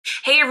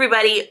Hey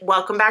everybody,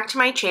 welcome back to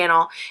my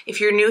channel. If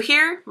you're new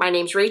here, my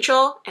name's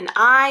Rachel and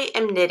I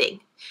am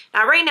knitting.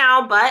 Not right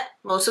now, but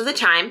most of the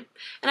time,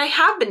 and I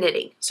have been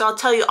knitting, so I'll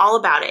tell you all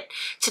about it.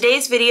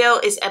 Today's video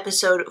is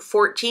episode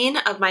 14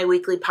 of my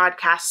weekly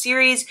podcast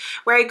series,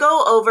 where I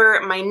go over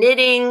my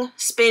knitting,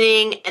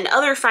 spinning, and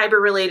other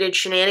fiber-related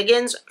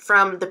shenanigans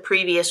from the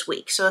previous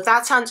week. So if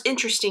that sounds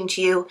interesting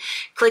to you,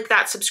 click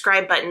that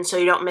subscribe button so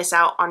you don't miss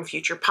out on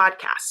future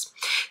podcasts.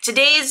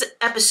 Today's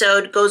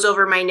episode goes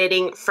over my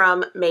knitting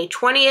from May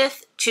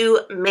 20th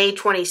to May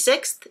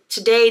 26th.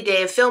 Today,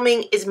 day of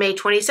filming, is May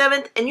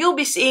 27th, and you'll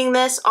be seeing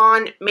this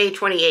on May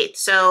 28th.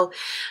 So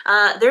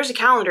there's a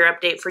calendar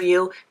update for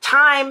you.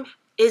 Time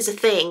is a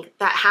thing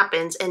that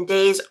happens, and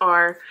days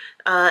are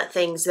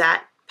things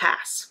that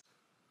pass.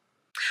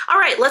 All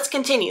right, let's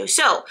continue.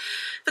 So,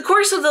 the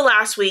course of the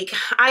last week,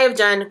 I have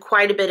done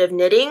quite a bit of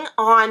knitting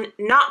on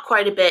not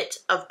quite a bit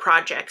of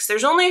projects.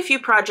 There's only a few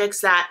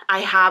projects that I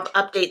have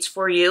updates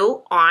for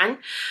you on,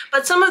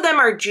 but some of them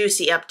are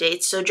juicy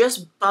updates, so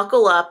just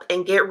buckle up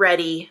and get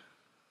ready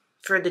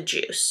for the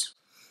juice.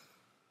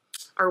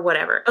 Or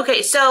whatever.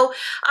 Okay, so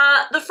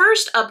the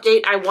first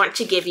update I want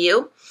to give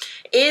you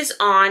is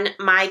on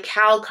my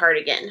Kal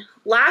Cardigan.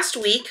 Last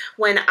week,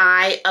 when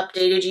I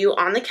updated you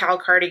on the Kal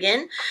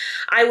Cardigan,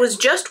 I was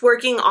just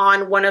working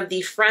on one of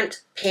the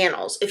front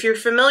panels. If you're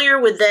familiar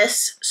with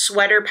this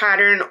sweater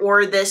pattern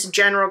or this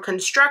general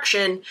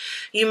construction,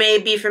 you may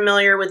be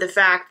familiar with the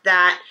fact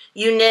that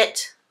you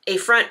knit a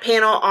front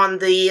panel on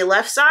the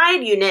left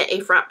side, you knit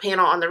a front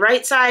panel on the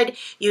right side,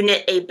 you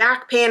knit a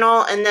back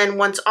panel, and then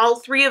once all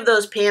three of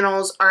those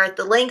panels are at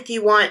the length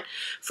you want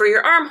for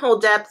your armhole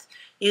depth,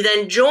 you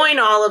then join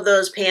all of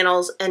those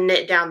panels and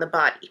knit down the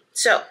body.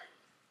 So,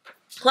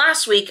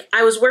 last week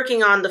I was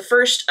working on the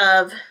first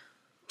of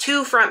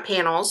two front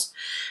panels.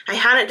 I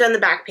hadn't done the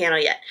back panel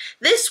yet.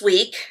 This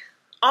week,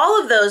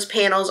 all of those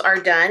panels are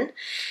done,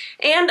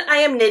 and I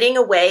am knitting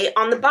away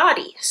on the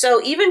body.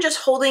 So even just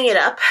holding it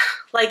up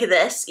like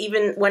this,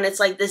 even when it's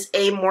like this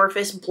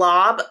amorphous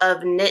blob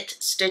of knit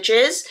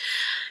stitches,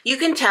 you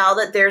can tell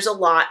that there's a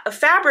lot of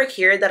fabric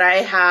here that I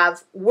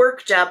have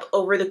worked up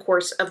over the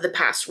course of the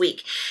past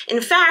week. In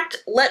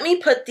fact, let me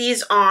put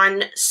these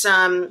on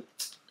some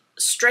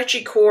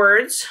stretchy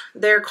cords.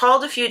 They're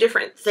called a few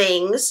different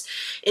things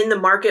in the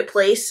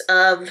marketplace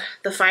of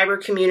the fiber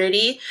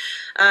community.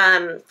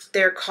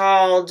 They're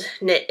called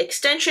knit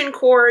extension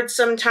cords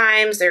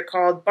sometimes, they're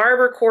called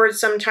barber cords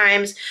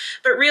sometimes,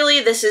 but really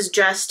this is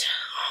just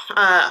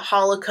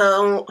hollow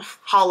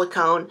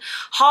silicone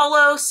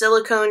hollow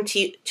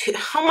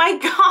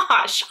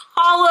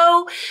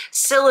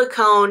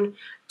silicone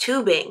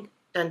tubing.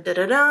 Dun, dun,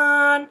 dun,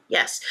 dun.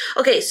 Yes.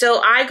 Okay,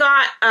 so I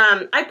got,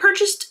 I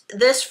purchased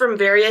this from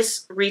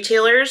various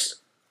retailers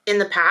in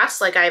the past.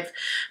 Like, I've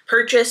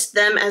purchased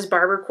them as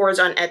barber cords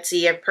on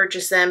Etsy. I've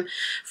purchased them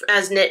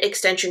as knit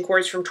extension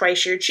cords from Twice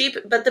Sheared Cheap.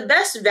 But the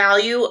best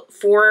value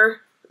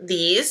for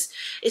these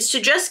is to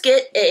just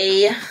get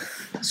a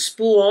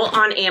spool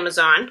on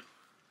Amazon.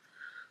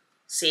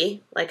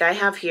 See, like I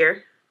have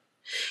here.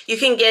 You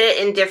can get it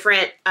in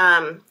different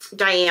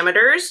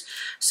diameters.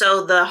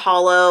 So the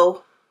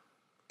hollow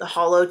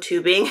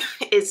tubing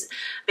is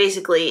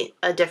basically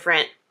a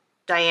different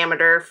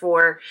diameter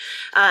for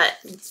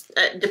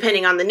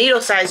depending on the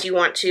needle size you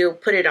want to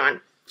put it on.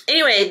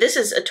 Anyway, this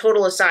is a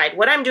total aside.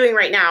 What I'm doing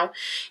right now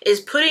is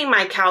putting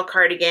my Kal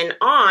Cardigan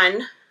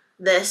on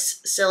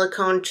this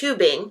silicone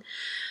tubing.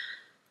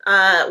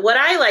 What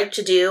I like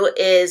to do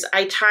is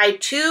I tie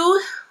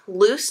two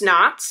loose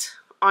knots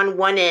on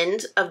one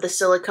end of the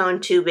silicone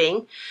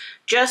tubing,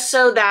 just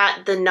so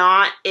that the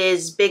knot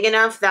is big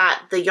enough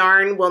that the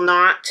yarn will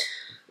not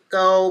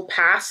go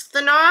past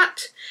the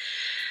knot.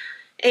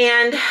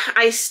 And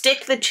I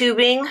stick the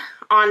tubing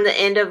on the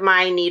end of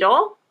my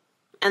needle,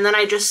 and then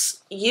I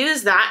just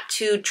use that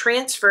to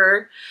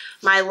transfer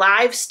my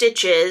live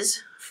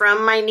stitches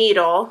from my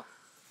needle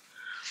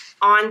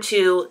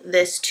onto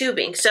this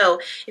tubing. So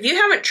if you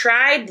haven't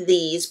tried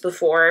these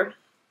before,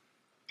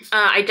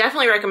 I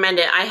definitely recommend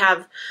it. I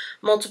have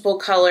multiple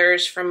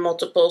colors from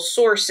multiple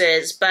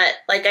sources, but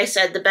like I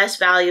said, the best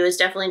value is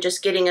definitely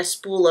just getting a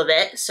spool of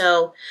it.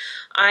 So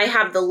I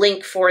have the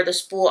link for the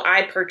spool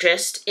I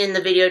purchased in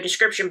the video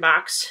description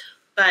box.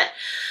 But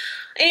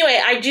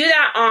anyway, I do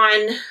that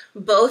on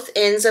both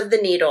ends of the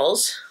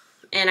needles,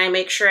 and I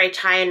make sure I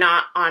tie a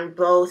knot on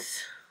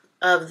both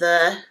of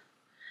the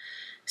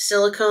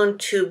silicone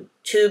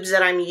tubes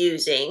that I'm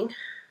using,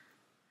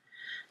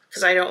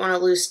 because I don't want to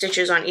lose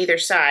stitches on either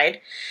side.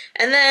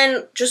 And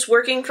then just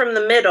working from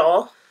the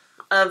middle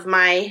of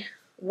my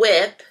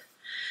whip,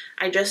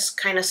 I just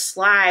kind of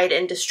slide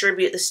and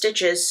distribute the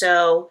stitches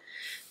so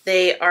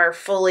they are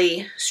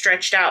fully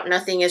stretched out.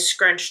 Nothing is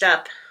scrunched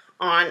up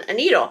on a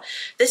needle.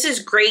 This is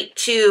great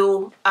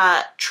to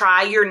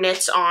try your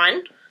knits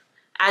on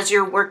as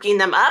you're working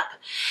them up,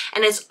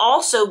 and it's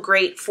also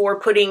great for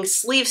putting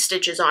sleeve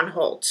stitches on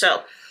hold.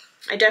 So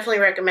I definitely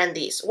recommend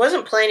these.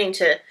 Wasn't planning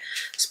to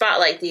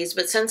spotlight these,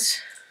 but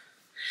since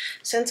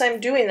I'm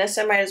doing this,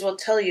 I might as well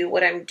tell you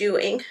what I'm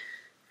doing.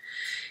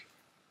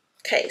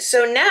 Okay,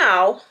 so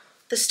now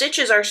the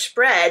stitches are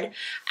spread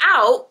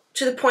out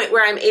to the point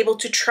where I'm able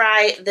to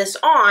try this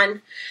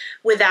on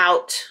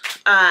without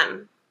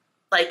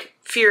like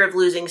fear of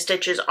losing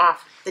stitches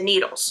off the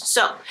needles.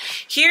 So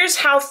here's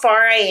how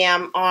far I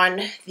am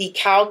on the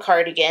Kal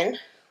Cardigan.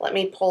 Let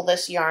me pull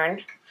this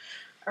yarn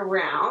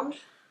around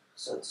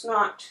so it's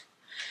not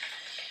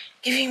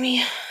giving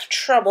me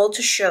trouble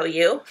to show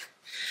you.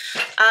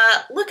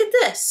 Look at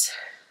this.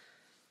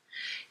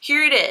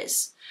 Here it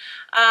is.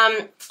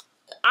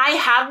 I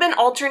have been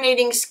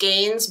alternating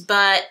skeins,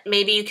 but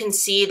maybe you can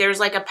see there's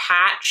like a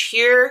patch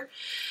here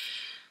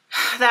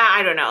that,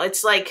 I don't know,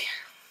 it's like,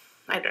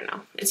 I don't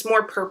know, it's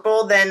more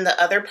purple than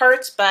the other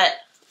parts, but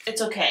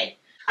it's okay.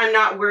 I'm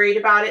not worried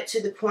about it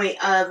to the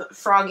point of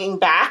frogging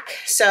back,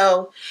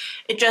 so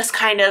it just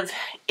kind of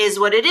is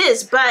what it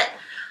is, but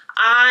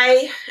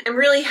I am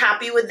really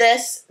happy with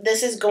this.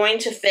 This is going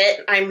to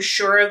fit, I'm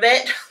sure of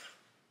it.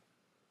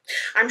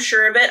 I'm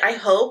sure of it, I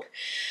hope.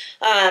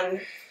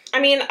 I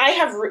mean, I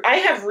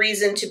have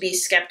reason to be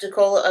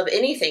skeptical of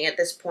anything at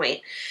this point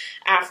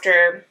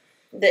after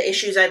the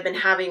issues I've been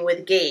having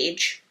with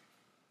gauge,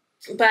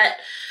 but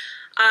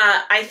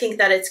I think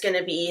that it's going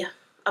to be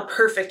a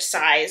perfect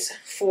size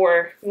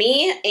for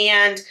me,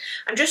 and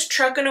I'm just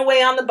trucking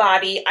away on the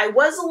body. I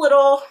was a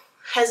little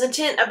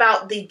hesitant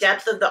about the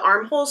depth of the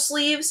armhole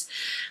sleeves,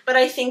 but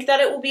I think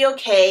that it will be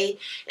okay.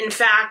 In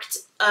fact,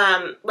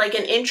 like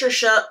an inch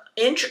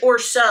or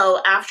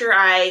so after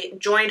I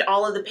joined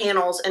all of the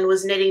panels and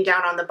was knitting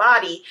down on the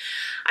body,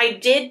 I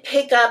did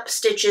pick up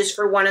stitches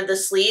for one of the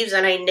sleeves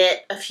and I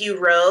knit a few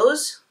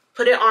rows,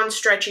 put it on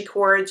stretchy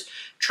cords,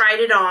 tried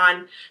it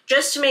on,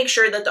 just to make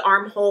sure that the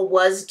armhole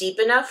was deep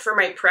enough for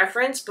my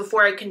preference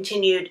before I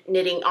continued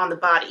knitting on the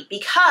body.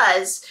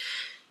 Because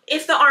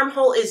if the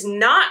armhole is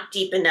not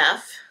deep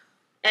enough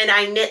and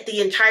I knit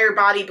the entire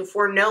body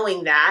before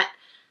knowing that,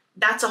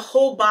 that's a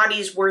whole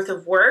body's worth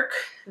of work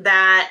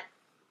that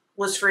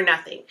was for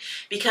nothing.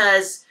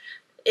 Because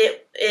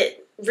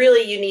it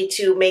really, you need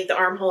to make the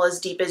armhole as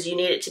deep as you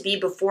need it to be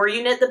before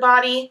you knit the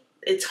body.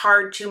 It's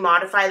hard to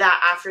modify that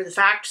after the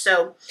fact.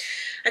 So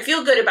I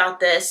feel good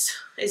about this,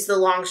 is the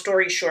long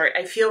story short.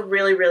 I feel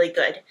really, really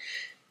good.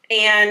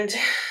 And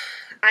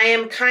I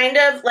am kind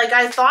of, like,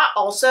 I thought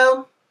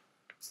also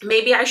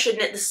maybe I should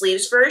knit the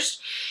sleeves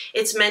first.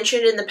 It's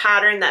mentioned in the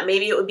pattern that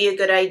maybe it would be a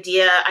good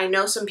idea. I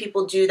know some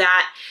people do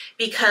that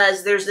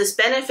because there's this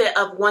benefit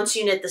of once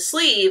you knit the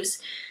sleeves,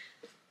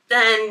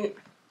 then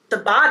the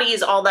body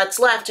is all that's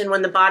left, and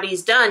when the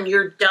body's done,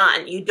 you're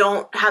done. You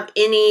don't have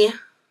any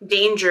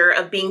danger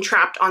of being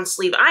trapped on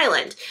Sleeve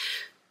Island.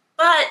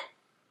 But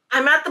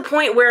I'm at the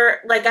point where,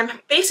 like, I'm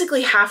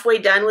basically halfway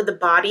done with the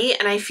body,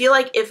 and I feel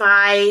like if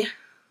I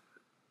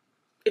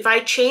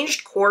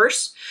changed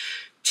course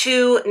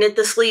to knit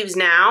the sleeves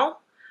now,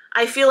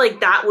 I feel like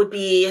that would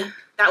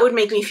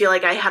make me feel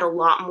like I had a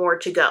lot more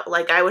to go.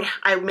 Like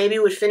I maybe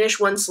would finish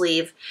one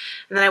sleeve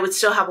and then I would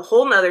still have a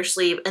whole nother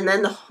sleeve and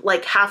then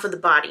like half of the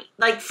body.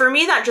 Like for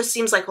me, that just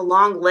seems like a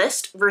long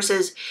list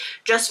versus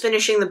just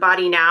finishing the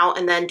body now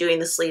and then doing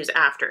the sleeves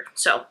after.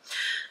 So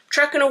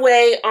trucking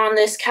away on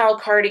this Kal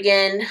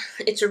Cardigan.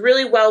 It's a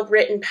really well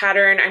written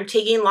pattern. I'm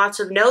taking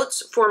lots of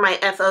notes for my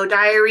FO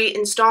diary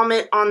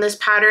installment on this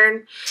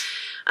pattern.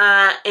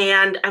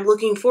 And I'm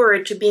looking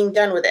forward to being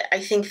done with it.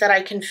 I think that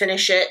I can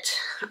finish it,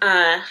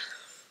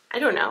 I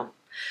don't know,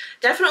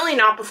 definitely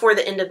not before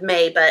the end of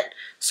May, but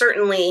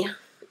certainly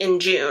in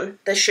June.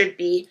 This should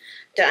be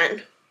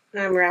done.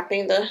 I'm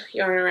wrapping the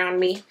yarn around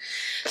me.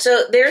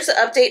 So there's the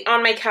update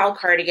on my Kal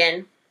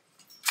Cardigan.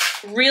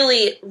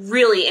 Really,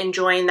 really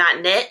enjoying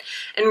that knit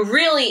and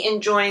really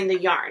enjoying the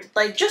yarn.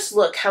 Like, just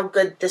look how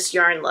good this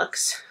yarn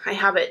looks. I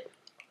have it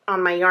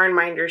on my yarn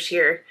minders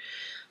here,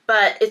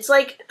 but it's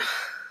like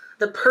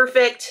the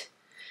perfect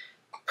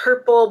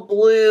purple,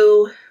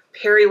 blue,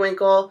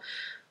 periwinkle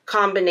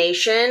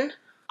combination.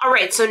 All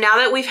right, so now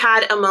that we've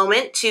had a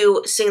moment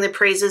to sing the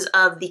praises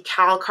of the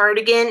Kal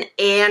Cardigan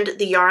and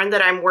the yarn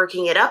that I'm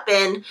working it up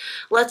in,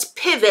 let's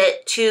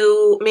pivot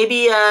to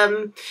maybe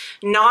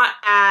not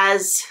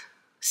as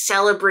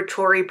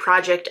celebratory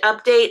project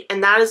update,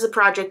 and that is the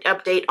project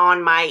update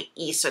on my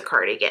Iza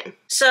Cardigan.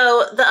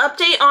 So the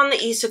update on the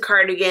Iza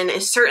Cardigan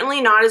is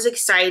certainly not as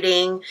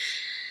exciting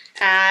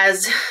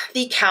as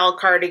the Kal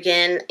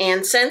Cardigan,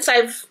 and since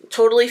I've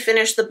totally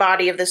finished the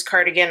body of this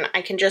cardigan,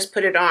 I can just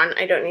put it on.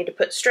 I don't need to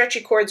put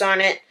stretchy cords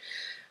on it.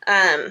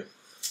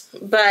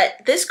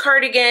 But this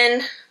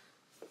cardigan,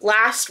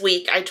 last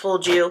week I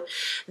told you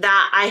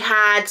that I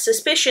had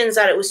suspicions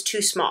that it was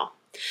too small,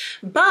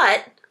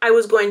 but I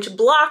was going to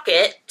block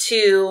it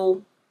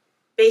to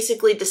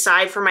basically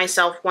decide for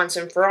myself once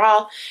and for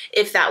all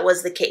if that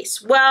was the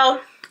case.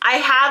 Well, I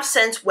have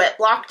since wet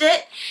blocked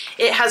it.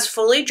 It has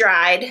fully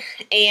dried,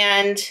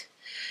 and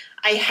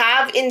I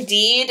have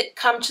indeed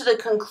come to the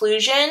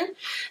conclusion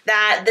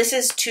that this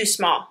is too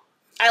small,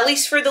 at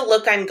least for the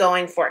look I'm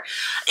going for.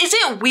 Is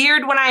it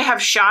weird when I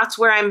have shots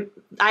where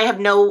I have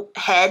no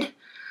head?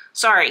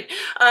 Sorry.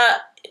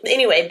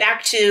 Anyway,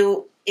 back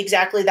to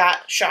exactly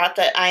that shot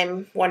that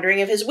I'm wondering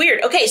if is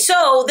weird. Okay,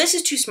 so this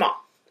is too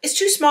small. is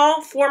too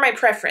small for my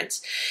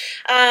preference.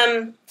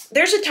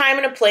 There's a time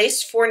and a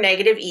place for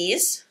negative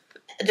ease,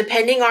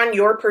 depending on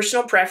your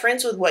personal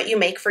preference with what you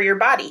make for your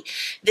body.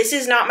 This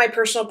is not my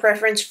personal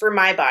preference for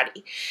my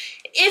body.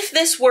 If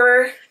this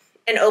were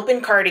an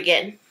open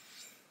cardigan,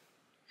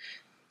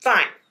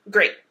 fine,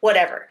 great,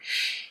 whatever.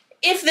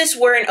 If this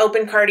were an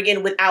open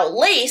cardigan without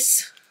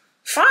lace,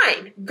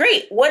 fine,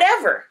 great,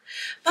 whatever.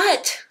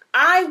 But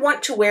I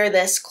want to wear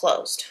this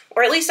closed,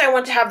 or at least I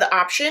want to have the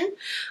option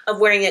of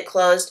wearing it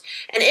closed.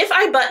 And if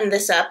I button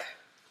this up,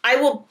 I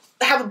will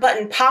have a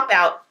button pop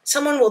out.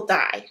 Someone will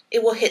die.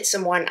 It will hit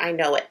someone, I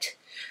know it,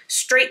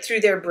 straight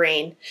through their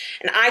brain.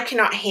 And I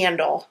cannot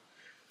handle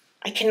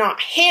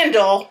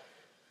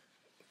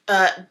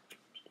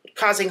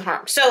causing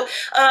harm. So,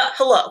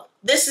 hello,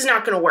 this is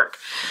not going to work.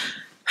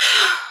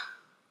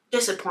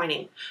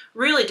 Disappointing,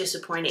 really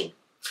disappointing.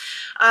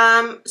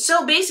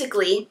 So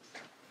basically,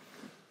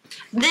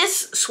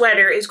 this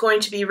sweater is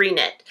going to be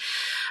reknit.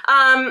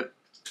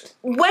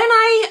 When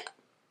I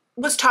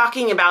was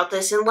talking about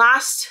this in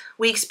last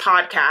week's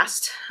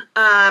podcast,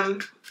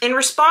 in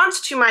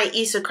response to my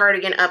Iza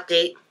Cardigan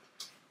update,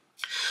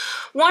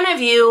 one of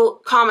you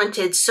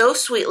commented so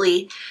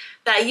sweetly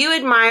that you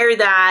admire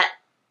that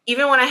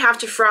even when I have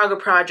to frog a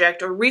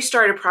project or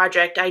restart a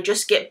project, I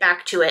just get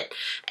back to it.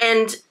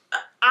 And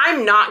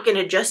I'm not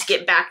gonna just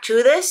get back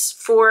to this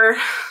for,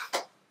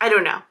 I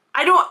don't know.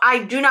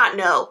 I do not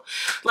know.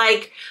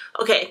 Like,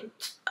 okay,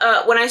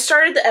 when I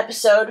started the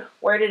episode,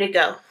 where did it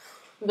go?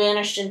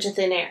 Vanished into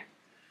thin air.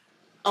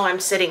 Oh, I'm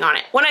sitting on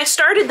it. When I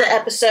started the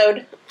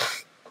episode,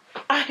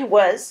 not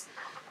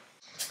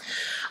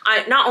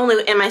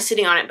only am I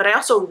sitting on it, but I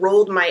also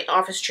rolled my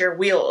office chair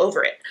wheel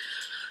over it.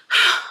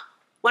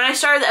 When I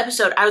started the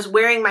episode, I was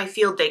wearing my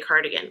field day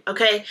cardigan,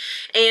 okay?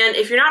 And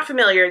if you're not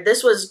familiar,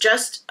 this was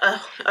just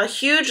a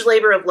huge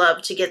labor of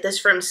love to get this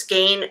from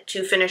skein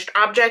to finished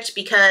object,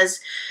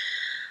 because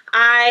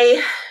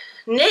I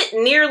knit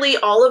nearly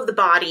all of the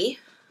body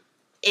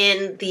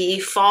in the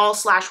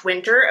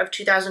fall/winter of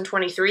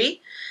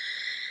 2023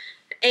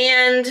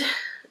 and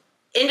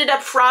ended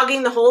up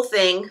frogging the whole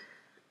thing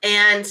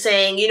and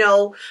saying, you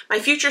know, my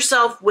future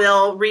self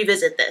will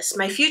revisit this.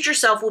 My future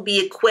self will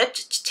be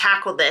equipped to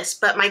tackle this,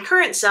 but my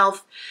current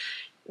self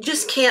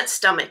just can't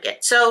stomach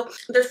it. So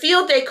the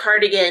field day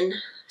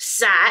cardigan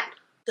sat.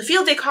 The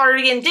field day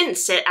cardigan didn't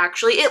sit,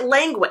 actually. It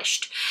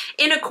languished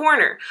in a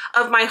corner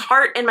of my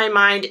heart and my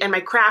mind and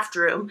my craft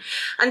room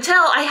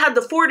until I had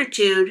the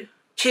fortitude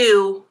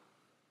to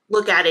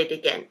look at it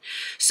again.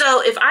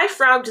 So if I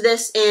frogged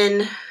this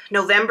in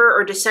November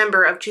or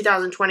December of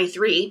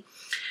 2023,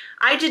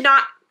 I did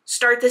not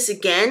start this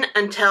again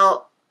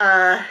until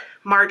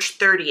March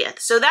 30th.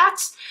 So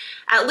that's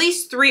at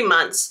least 3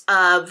 months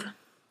of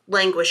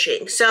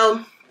languishing.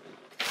 So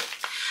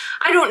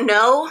I don't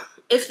know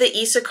if the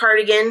Iza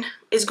Cardigan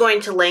is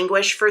going to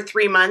languish for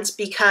 3 months,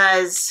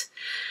 because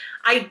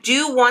I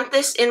do want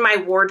this in my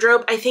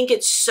wardrobe. I think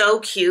it's so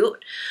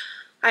cute.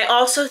 I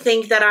also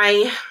think that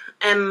I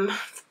am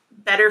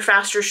better,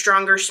 faster,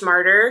 stronger,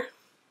 smarter,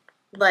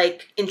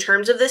 like in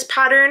terms of this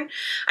pattern.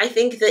 I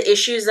think the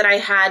issues that I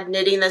had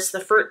knitting this the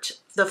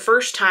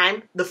first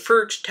time,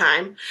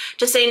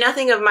 to say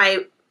nothing of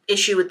my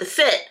issue with the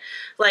fit,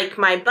 like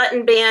my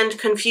button band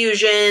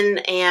confusion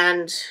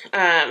and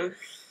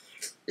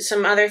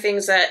some other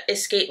things that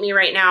escape me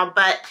right now,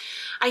 but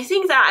I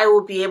think that I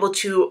will be able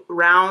to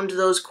round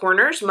those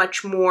corners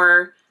much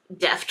more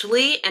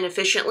deftly and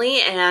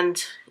efficiently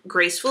and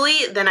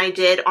gracefully than I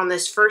did on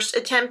this first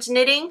attempt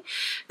knitting.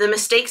 The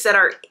mistakes that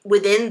are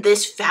within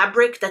this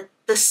fabric, that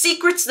the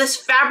secrets this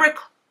fabric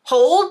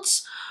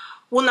holds,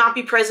 will not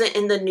be present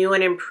in the new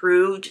and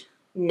improved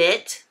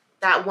knit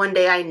that one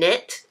day I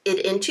knit it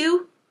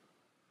into.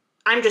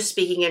 I'm just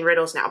speaking in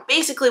riddles now.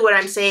 Basically what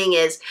I'm saying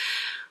is,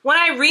 when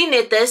I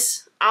reknit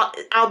this,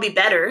 I'll be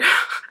better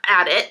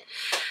at it,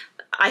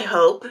 I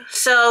hope.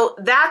 So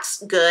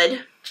that's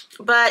good.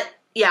 But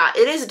yeah,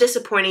 it is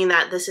disappointing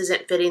that this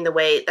isn't fitting the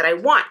way that I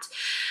want.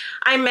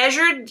 I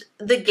measured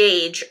the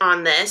gauge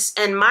on this,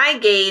 and my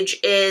gauge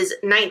is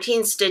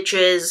 19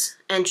 stitches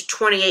and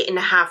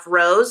 28.5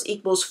 rows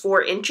equals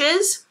 4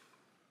 inches.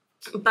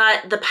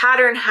 But the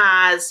pattern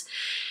has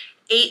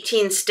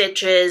 18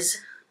 stitches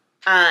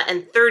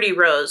and 30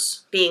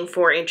 rows being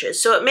 4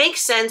 inches. So it makes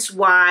sense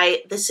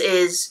why this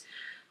is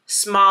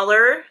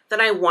smaller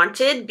than I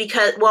wanted,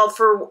 because, well,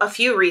 for a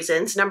few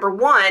reasons. Number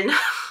one,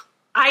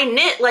 I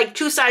knit like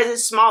 2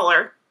 sizes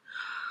smaller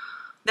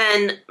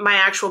than my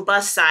actual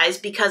bust size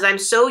because I'm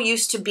so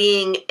used to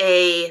being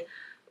a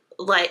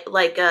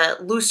like a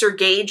looser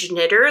gauge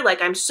knitter.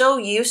 Like, I'm so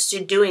used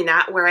to doing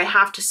that where I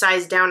have to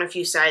size down a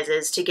few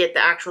sizes to get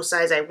the actual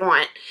size I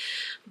want.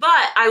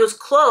 But I was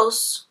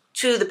close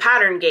to the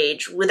pattern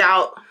gauge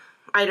without,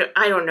 I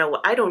don't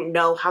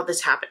know how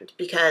this happened,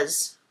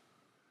 because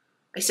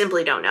I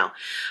simply don't know.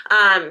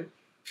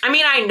 I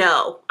mean, I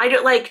know. I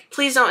don't, like,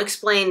 please don't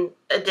explain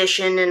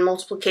addition and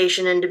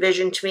multiplication and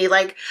division to me.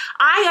 Like,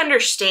 I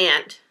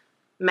understand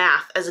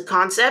math as a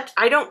concept.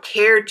 I don't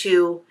care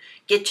to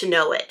get to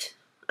know it,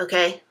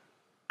 okay?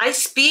 I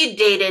speed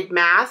dated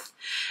math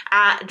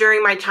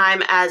during my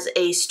time as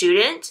a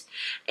student,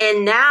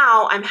 and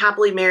now I'm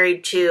happily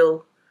married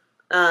to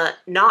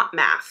not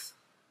math,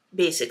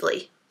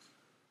 basically.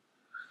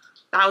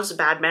 That was a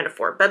bad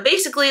metaphor, but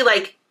basically,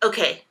 like,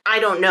 okay, I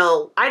don't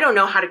know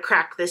how to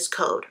crack this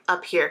code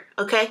up here,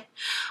 okay?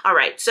 All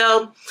right,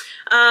 so,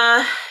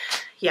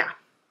 yeah,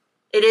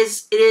 it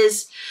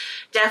is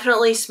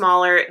definitely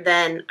smaller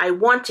than I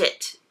want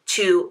it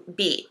to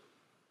be.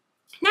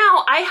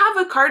 Now, I have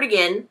a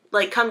cardigan,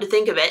 like, come to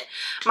think of it,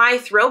 my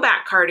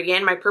throwback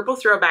cardigan, my purple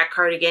throwback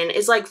cardigan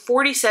is like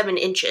 47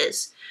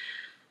 inches.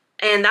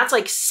 And that's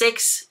like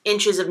 6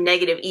 inches of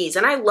negative ease.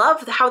 And I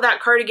love how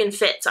that cardigan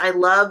fits. I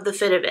love the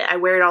fit of it. I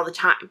wear it all the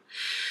time.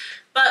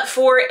 But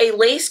for a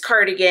lace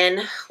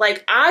cardigan,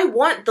 like, I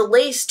want the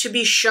lace to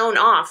be shown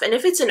off. And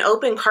if it's an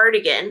open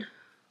cardigan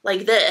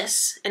like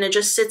this, and it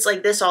just sits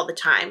like this all the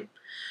time,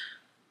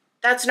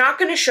 that's not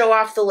going to show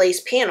off the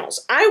lace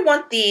panels. I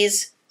want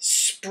these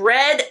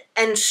spread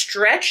and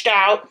stretched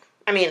out.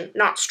 I mean,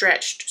 not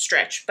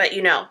stretched, but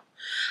you know.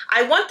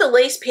 I want the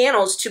lace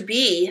panels to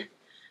be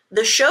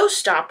the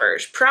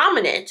showstoppers,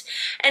 prominent.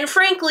 And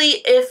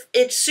frankly, if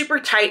it's super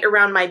tight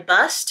around my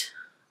bust,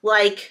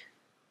 like,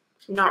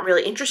 not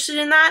really interested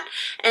in that.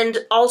 And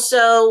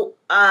also,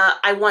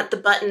 I want the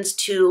buttons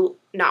to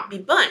not be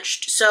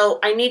bunched. So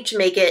I need to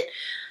make it,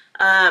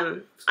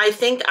 I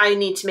think I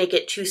need to make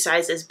it 2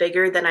 sizes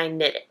bigger than I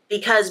knit it.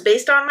 Because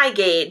based on my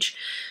gauge,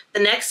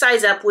 the next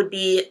size up would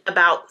be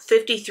about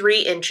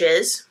 53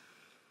 inches,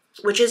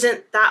 which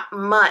isn't that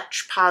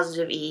much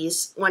positive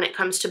ease when it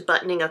comes to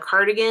buttoning a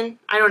cardigan.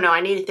 I don't know,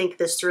 I need to think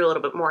this through a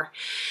little bit more.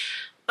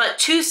 But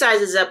 2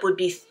 sizes up would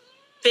be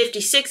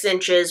 56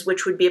 inches,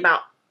 which would be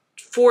about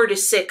 4 to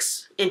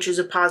 6 inches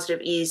of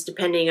positive ease,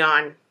 depending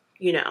on,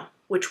 you know,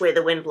 which way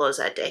the wind blows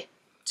that day.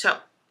 So,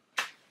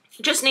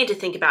 just need to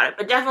think about it,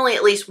 but definitely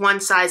at least 1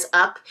 size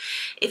up,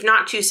 if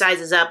not 2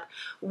 sizes up,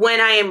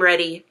 when I am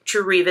ready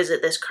to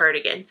revisit this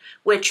cardigan,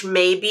 which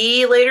may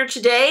be later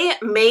today,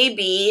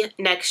 maybe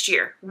next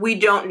year. We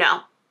don't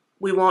know.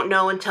 We won't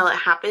know until it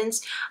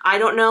happens. I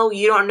don't know,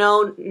 you don't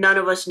know, none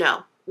of us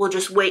know. We'll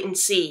just wait and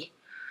see.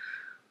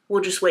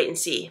 We'll just wait and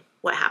see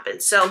what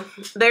happens. So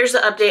there's the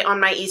update on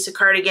my Iza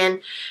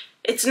cardigan.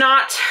 It's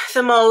not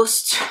the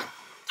most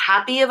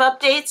happy of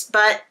updates,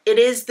 but it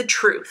is the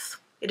truth.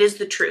 It is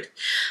the truth.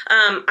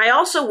 I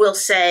also will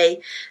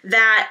say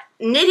that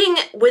knitting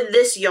with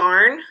this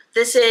yarn,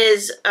 this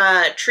is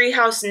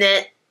Treehouse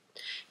Knit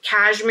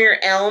Cashmere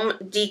Elm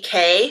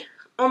DK.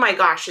 Oh my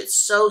gosh, it's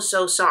so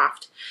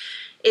soft.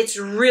 It's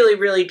really,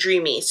 really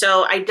dreamy.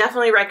 So I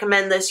definitely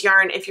recommend this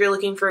yarn if you're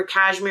looking for a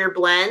cashmere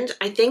blend.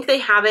 I think they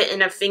have it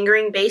in a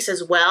fingering base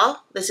as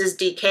well. This is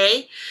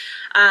DK.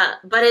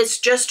 But it's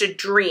just a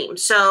dream.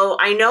 So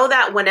I know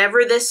that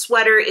whenever this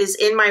sweater is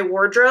in my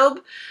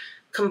wardrobe,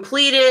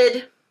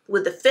 completed,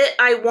 with the fit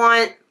I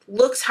want,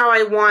 looks how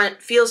I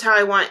want, feels how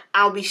I want,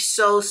 I'll be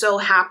so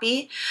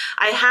happy.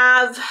 I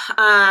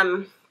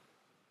have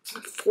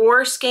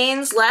 4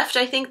 skeins left,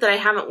 I think, that I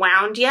haven't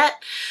wound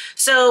yet.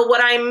 So what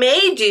I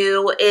may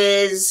do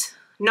is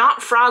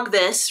not frog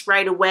this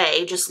right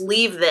away, just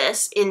leave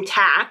this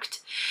intact,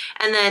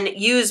 and then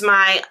use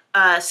my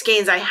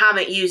skeins I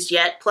haven't used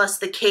yet, plus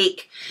the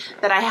cake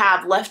that I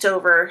have left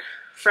over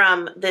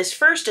from this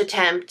first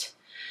attempt,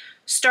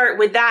 start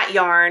with that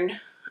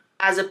yarn,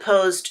 as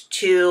opposed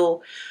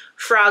to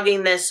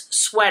frogging this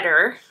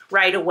sweater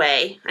right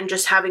away and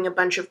just having a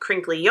bunch of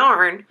crinkly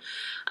yarn.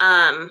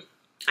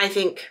 I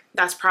think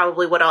that's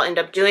probably what I'll end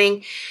up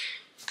doing.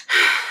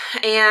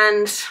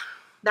 And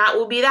that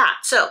will be that.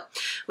 So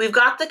we've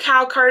got the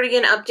Kal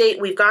Cardigan update.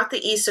 We've got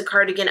the Iza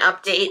Cardigan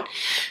update.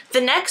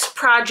 The next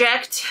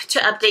project to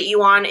update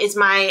you on is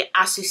my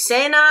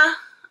Azucena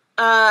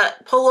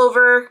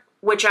Pullover,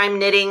 which I'm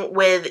knitting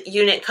with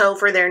Unit Co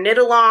for their knit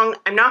along.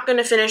 I'm not going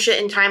to finish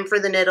it in time for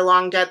the knit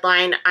along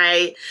deadline.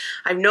 I've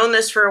known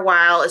this for a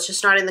while. It's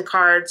just not in the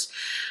cards.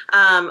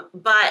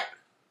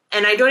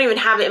 And I don't even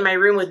have it in my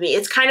room with me.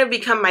 It's kind of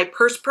become my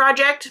purse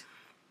project,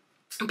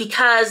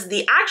 because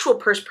the actual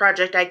purse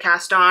project I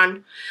cast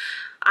on,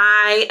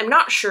 I am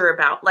not sure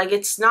about. Like,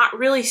 it's not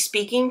really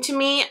speaking to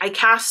me. I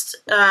cast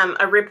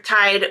a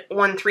Riptide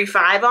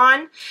 135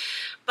 on,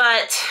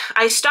 but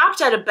I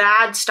stopped at a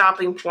bad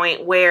stopping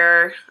point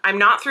where I'm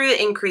not through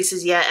the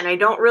increases yet, and I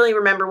don't really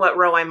remember what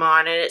row I'm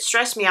on, and it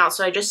stressed me out,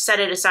 so I just set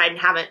it aside and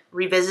haven't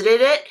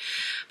revisited it.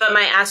 But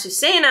my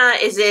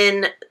Azucena is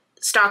in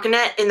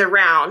stockinette in the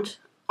round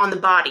on the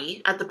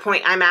body at the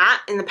point I'm at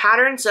in the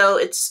pattern, so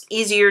it's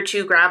easier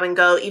to grab and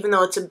go. Even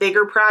though it's a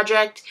bigger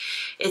project,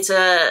 it's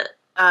a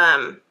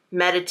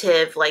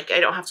meditative, like, I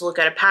don't have to look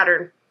at a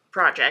pattern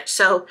project.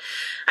 So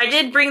I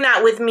did bring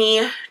that with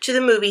me to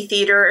the movie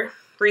theater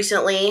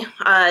recently.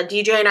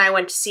 DJ and I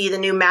went to see the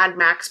new Mad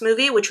Max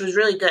movie, which was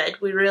really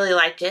good. We really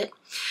liked it.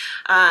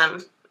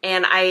 And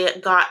I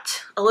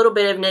got a little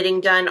bit of knitting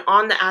done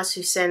on the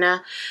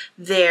Azucena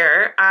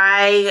there.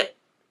 I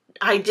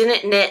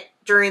didn't knit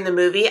during the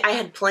movie. I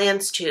had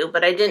plans to,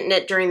 but I didn't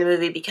knit during the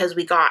movie because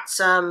we got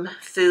some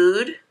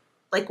food.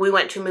 Like, we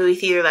went to a movie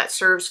theater that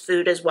serves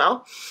food as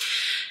well.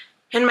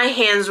 and my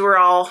hands were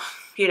all,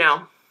 you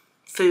know,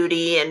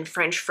 foody and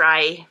French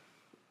fry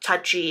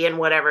touchy and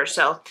whatever.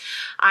 So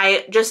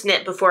I just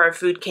knit before our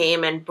food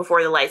came and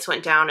before the lights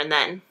went down, and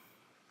then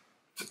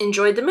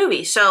enjoyed the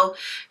movie. So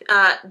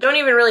don't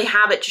even really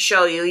have it to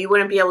show you. You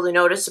wouldn't be able to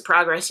notice the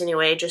progress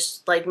anyway,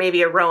 just like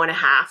maybe a row and a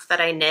half that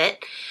I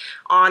knit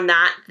on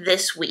that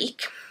this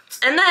week.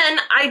 And then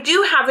I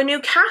do have a new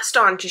cast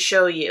on to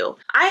show you.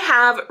 I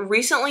have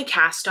recently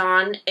cast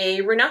on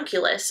a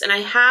ranunculus, and I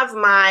have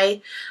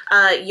my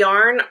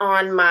yarn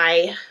on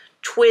my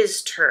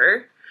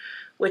Twizter,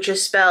 which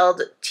is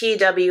spelled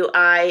T-W-I-Z-Z-T-E-R.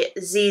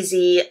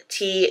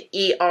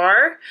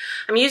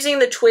 I'm using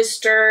the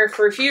Twister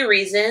for a few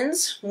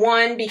reasons.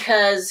 One,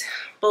 because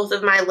both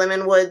of my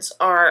lemon woods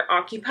are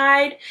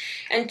occupied,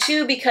 and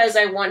two, because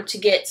I want to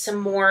get some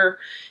more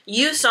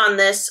use on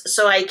this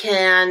so I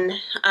can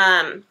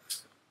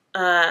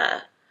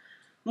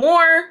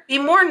be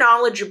more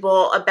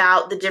knowledgeable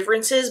about the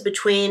differences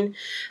between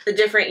the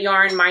different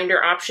yarn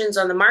minder options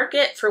on the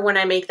market for when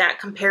I make that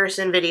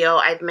comparison video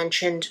I've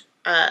mentioned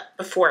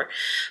before.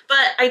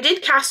 But I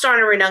did cast on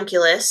a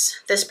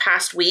ranunculus this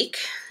past week,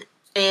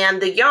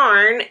 and the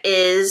yarn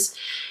is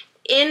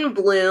In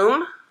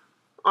Bloom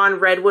on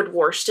Redwood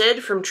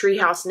Worsted from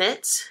Treehouse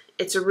Knits.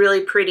 It's a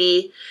really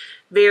pretty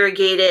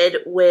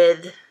variegated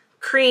with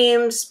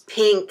creams,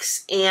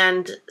 pinks,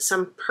 and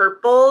some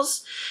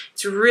purples.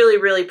 It's really,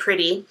 really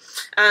pretty.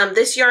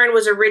 This yarn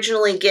was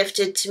originally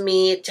gifted to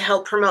me to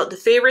help promote the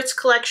Favorites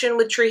collection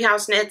with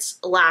Treehouse Knits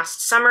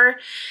last summer,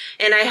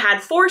 and I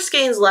had 4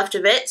 skeins left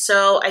of it,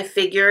 so I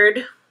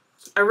figured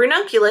a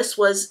ranunculus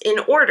was in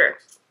order.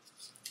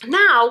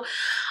 Now,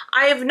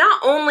 I have not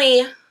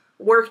only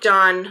worked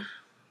on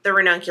the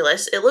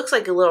ranunculus, it looks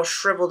like a little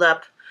shriveled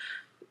up,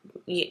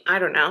 I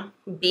don't know,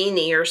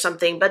 beanie or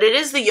something, but it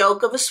is the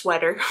yoke of a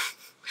sweater.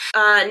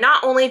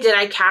 Not only did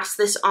I cast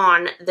this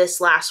on this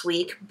last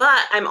week,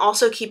 but I'm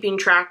also keeping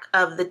track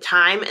of the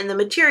time and the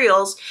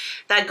materials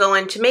that go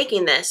into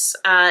making this.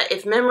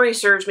 If memory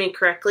serves me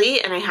correctly,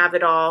 and I have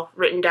it all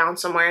written down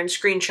somewhere and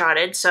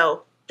screenshotted,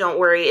 so don't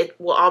worry, it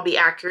will all be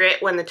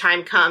accurate when the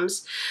time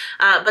comes.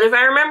 But if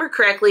I remember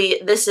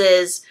correctly, this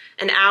is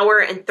an hour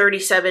and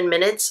 37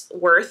 minutes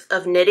worth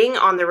of knitting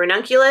on the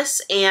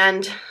ranunculus,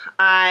 and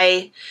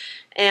I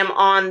am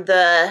on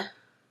the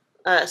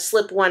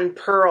slip one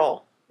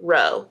purl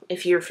row,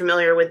 if you're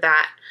familiar with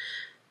that,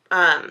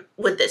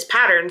 with this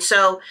pattern.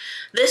 So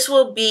this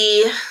will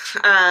be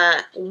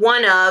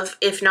one of,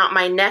 if not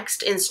my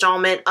next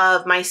installment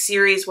of my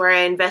series where I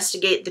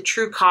investigate the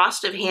true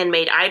cost of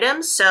handmade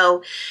items.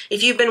 So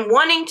if you've been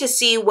wanting to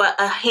see what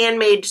a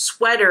handmade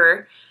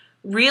sweater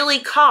really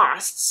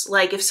costs,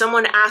 like if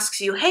someone asks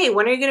you, hey,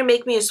 when are you going to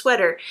make me a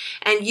sweater,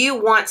 and you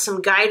want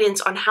some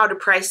guidance on how to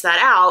price that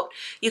out,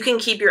 you can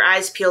keep your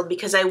eyes peeled,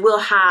 because I will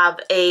have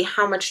a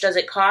how much does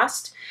it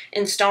cost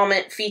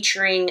installment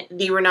featuring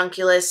the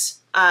ranunculus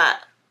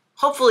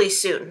hopefully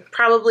soon,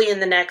 probably in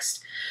the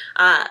next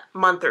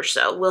month or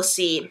so. We'll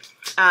see.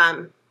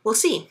 We'll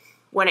see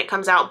when it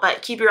comes out,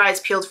 but keep your eyes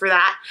peeled for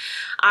that.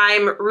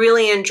 I'm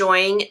really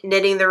enjoying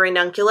knitting the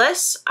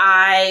ranunculus.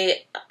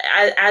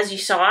 As you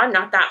saw,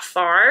 not that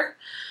far,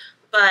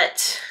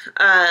 but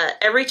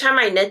every time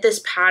I knit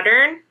this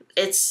pattern,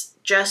 it's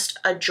just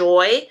a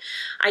joy.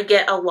 I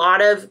get a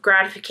lot of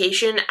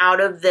gratification out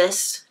of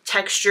this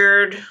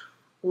textured,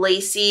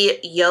 lacy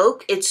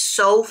yoke. It's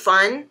so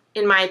fun,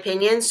 in my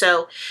opinion.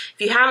 So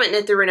if you haven't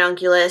knit the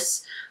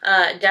ranunculus,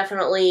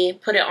 definitely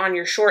put it on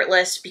your short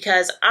list,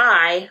 because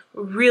I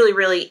really,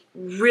 really,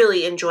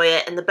 really enjoy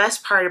it. And the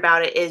best part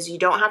about it is you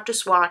don't have to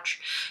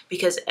swatch,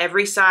 because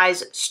every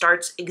size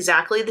starts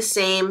exactly the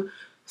same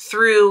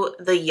through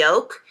the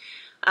yoke.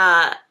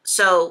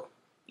 So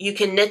you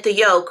can knit the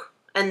yoke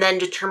and then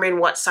determine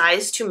what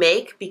size to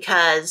make,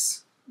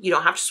 because you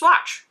don't have to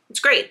swatch. It's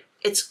great.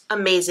 It's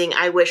amazing.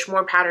 I wish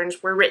more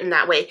patterns were written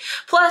that way.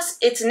 Plus,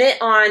 it's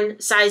knit on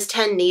size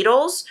 10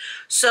 needles,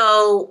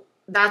 so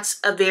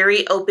that's a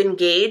very open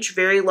gauge,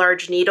 very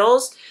large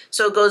needles,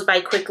 so it goes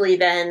by quickly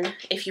than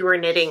if you were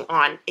knitting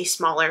on a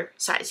smaller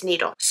size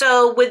needle.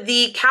 So with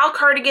the Kal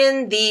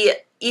Cardigan, the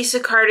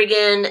Iza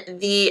Cardigan,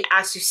 the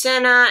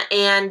Azucena,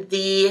 and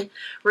the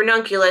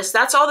ranunculus,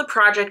 that's all the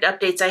project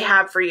updates I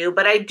have for you,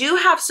 but I do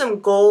have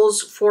some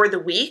goals for the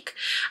week.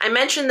 I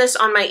mentioned this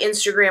on my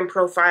Instagram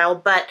profile,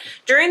 but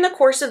during the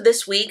course of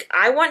this week,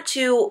 I want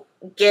to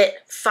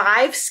get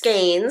 5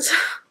 skeins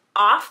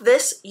off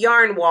this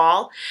yarn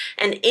wall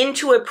and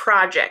into a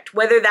project,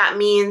 whether that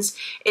means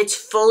it's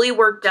fully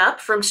worked up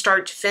from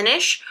start to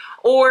finish,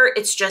 or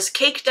it's just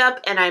caked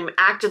up and I'm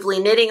actively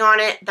knitting on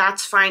it,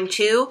 that's fine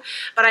too.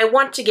 But I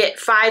want to get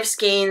 5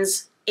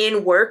 skeins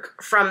in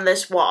work from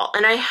this wall.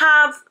 And I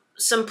have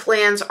some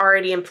plans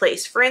already in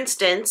place. For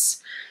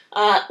instance,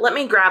 let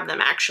me grab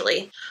them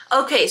actually.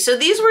 Okay, so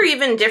these were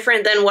even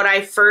different than what I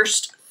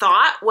first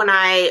thought when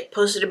I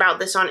posted about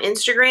this on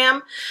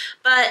Instagram,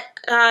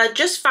 but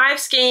just 5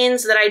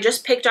 skeins that I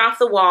just picked off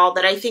the wall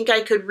that I think I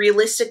could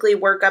realistically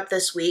work up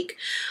this week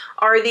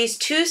are these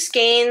 2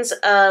 skeins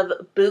of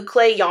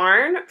boucle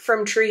yarn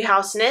from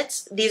Treehouse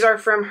Knits. These are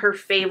from her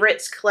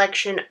favorites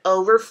collection,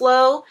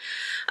 Overflow.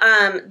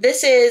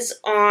 This is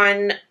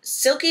on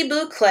Silky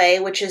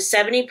Boucle, which is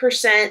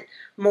 70%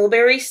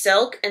 mulberry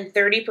silk and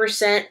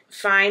 30%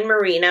 fine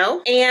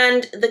merino.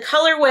 And the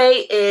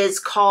colorway is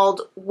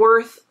called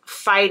Worth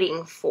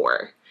Fighting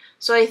For.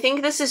 So I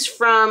think this is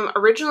from,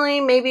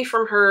 originally maybe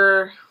from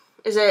her,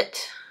 is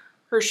it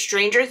her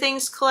Stranger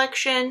Things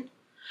collection?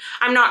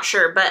 I'm not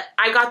sure, but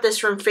I got this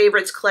from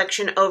Favorites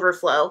Collection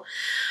Overflow.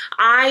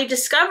 I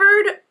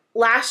discovered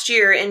last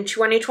year in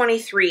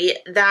 2023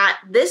 that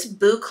this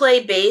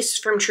boucle base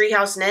from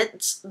Treehouse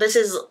Knits, this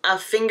is a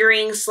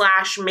fingering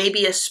slash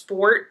maybe a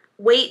sport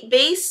weight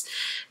base.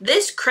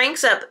 This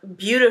cranks up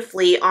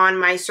beautifully on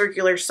my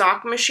circular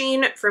sock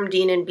machine from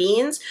Dean &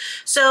 Beans.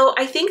 So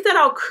I think that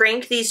I'll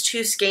crank these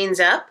 2 skeins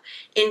up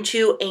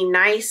into a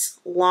nice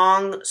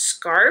long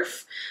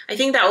scarf. I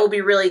think that will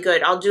be really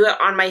good. I'll do it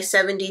on my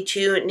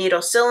 72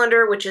 needle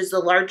cylinder, which is the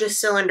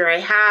largest cylinder I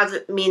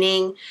have,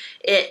 meaning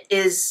it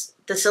is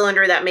the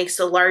cylinder that makes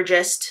the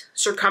largest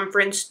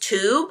circumference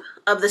tube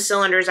of the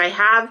cylinders I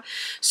have.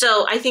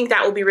 So I think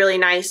that will be really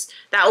nice.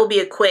 That will be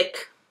a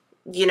quick,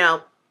 you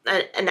know,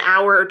 an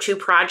hour or 2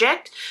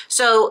 project.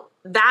 So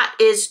that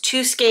is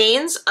 2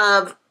 skeins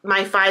of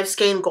my 5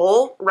 skein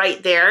goal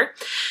right there.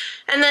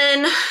 And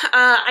then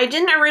I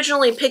didn't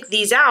originally pick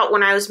these out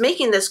when I was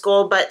making this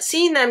goal, but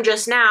seeing them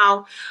just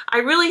now, I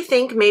really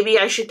think maybe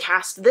I should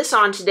cast this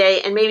on today,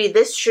 and maybe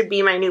this should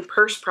be my new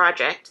purse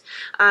project.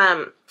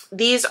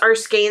 These are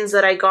skeins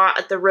that I got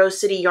at the Rose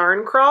City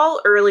Yarn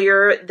Crawl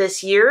earlier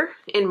this year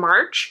in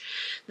March.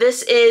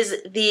 This is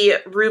the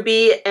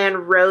Ruby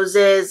and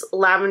Roses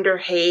Lavender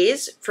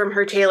Haze from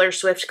her Taylor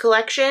Swift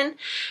collection.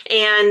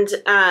 And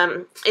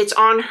it's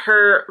on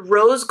her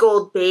rose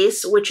gold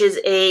base, which is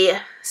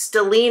a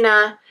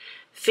Stellina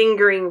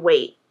fingering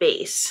weight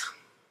base.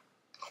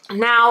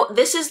 Now,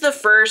 this is the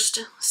first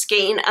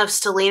skein of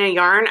Stellina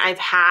yarn I've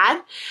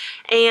had,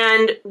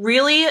 and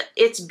really,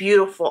 it's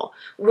beautiful.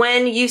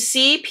 When you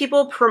see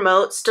people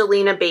promote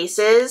Stellina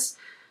bases,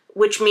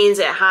 which means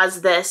it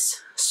has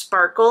this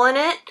sparkle in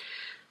it,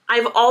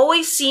 I've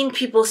always seen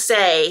people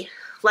say,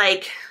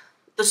 like,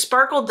 the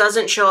sparkle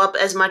doesn't show up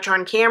as much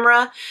on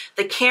camera.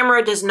 The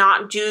camera does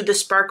not do the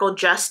sparkle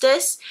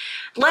justice.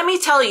 Let me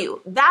tell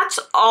you, that's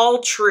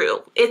all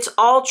true. It's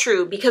all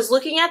true, because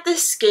looking at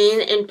this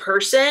skein in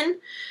person,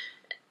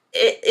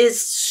 it is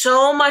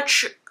so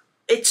much,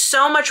 it's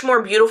so much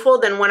more beautiful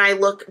than when I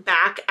look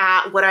back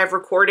at what I've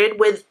recorded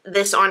with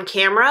this on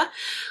camera.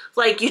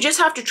 Like, you just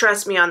have to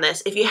trust me on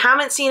this. If you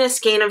haven't seen a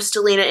skein of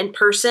Stellina in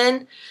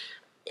person,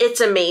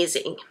 it's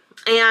amazing.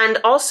 And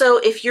also,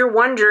 if you're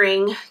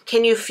wondering,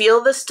 can you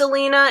feel the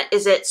Stellina?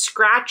 Is it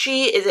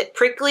scratchy? Is it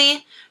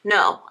prickly?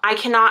 No, I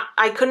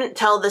couldn't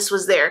tell this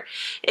was there.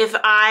 If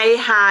I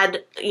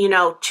had, you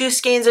know, 2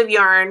 skeins of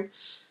yarn,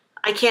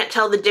 I can't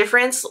tell the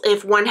difference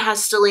if one has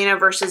Stellina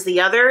versus the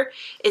other.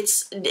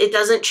 It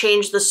doesn't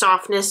change the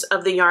softness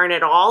of the yarn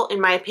at all, in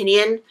my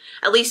opinion,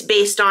 at least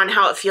based on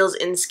how it feels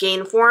in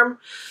skein form.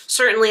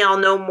 Certainly I'll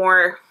know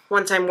more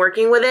once I'm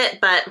working with it,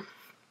 but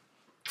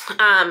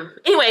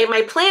anyway,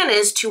 my plan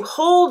is to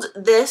hold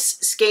this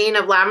skein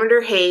of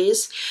Lavender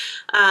Haze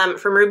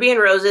from Ruby and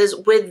Roses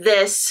with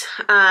this,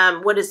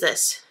 what is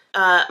this?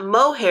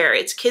 Mohair.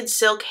 It's Kid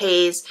Silk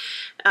Haze,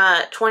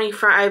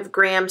 25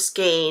 gram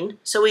skein.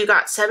 So we've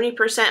got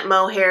 70%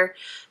 mohair,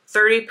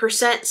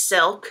 30%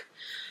 silk.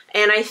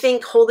 And I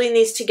think holding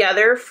these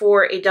together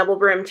for a double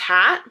brimmed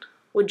hat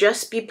would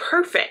just be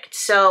perfect.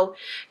 So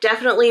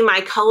definitely my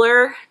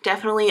color,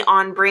 definitely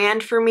on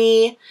brand for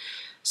me.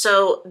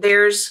 So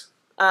there's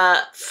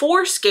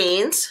 4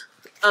 skeins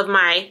of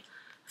my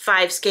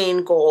 5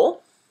 skein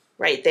goal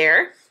right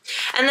there.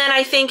 And then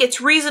I think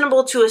it's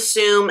reasonable to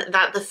assume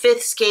that the 5th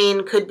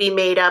skein could be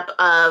made up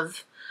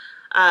of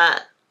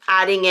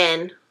adding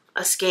in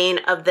a skein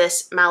of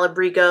this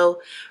Malabrigo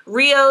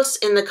Rios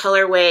in the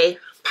colorway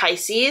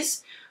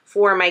Pisces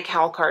for my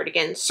Kal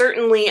Cardigan.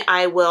 Certainly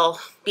I will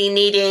be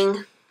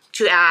needing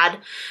to add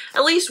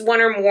at least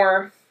 1 or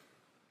more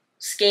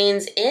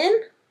skeins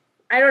in.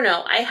 I don't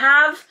know. I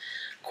have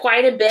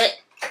quite a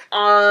bit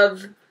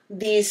of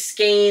these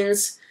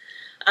skeins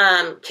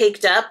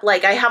caked up.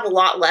 Like, I have a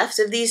lot left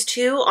of these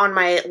 2 on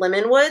my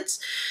Lemon Woods.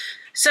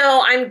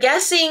 So I'm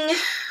guessing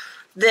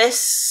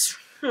this,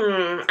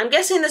 I'm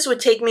guessing this would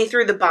take me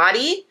through the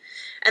body,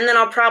 and then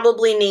I'll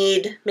probably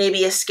need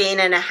maybe a skein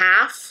and a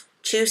half,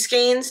 2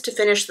 skeins to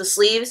finish the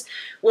sleeves.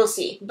 We'll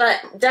see,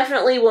 but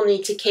definitely we'll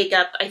need to cake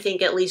up, I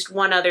think, at least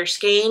 1 other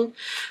skein.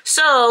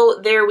 So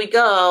there we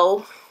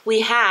go.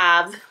 We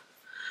have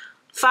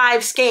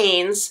 5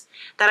 skeins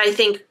that I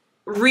think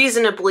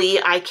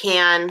reasonably I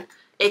can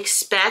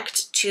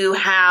expect to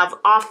have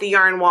off the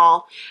yarn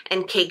wall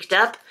and caked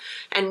up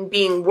and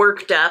being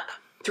worked up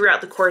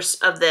throughout the course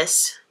of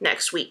this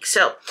next week.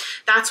 So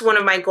that's one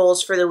of my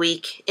goals for the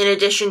week, in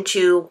addition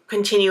to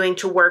continuing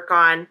to work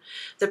on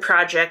the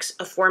projects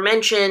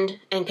aforementioned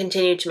and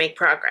continue to make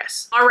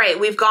progress. All right,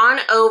 we've gone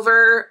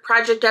over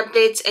project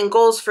updates and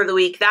goals for the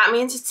week. That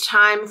means it's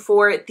time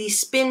for the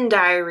spin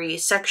diary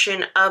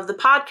section of the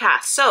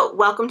podcast. So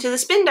welcome to the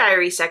spin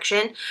diary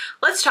section.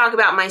 Let's talk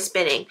about my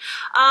spinning.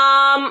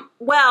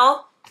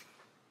 Well,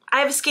 I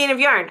have a skein of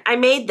yarn. I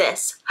made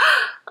this.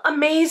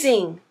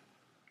 Amazing.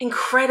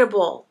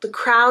 Incredible. The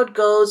crowd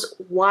goes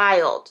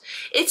wild.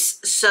 It's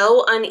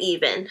so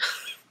uneven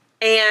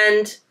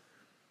and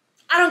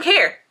I don't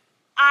care.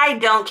 I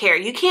don't care.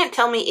 You can't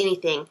tell me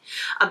anything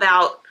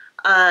about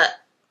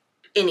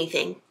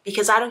anything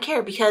because I don't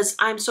care, because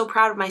I'm so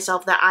proud of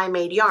myself that I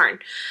made yarn.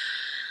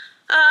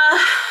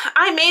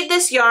 I made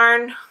this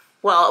yarn.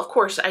 Well, of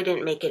course I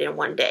didn't make it in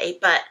one day,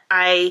 but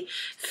I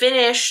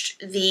finished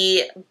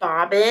the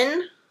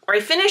bobbin, or I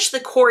finished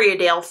the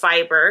Coriadale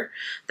fiber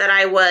that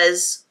I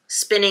was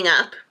spinning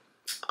up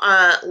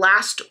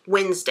last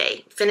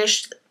Wednesday.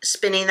 Finished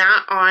spinning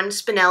that on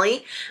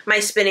Spinelli, my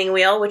spinning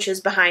wheel, which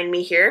is behind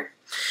me here.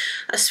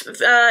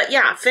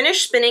 Yeah,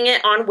 finished spinning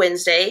it on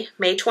Wednesday,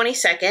 May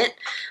 22nd.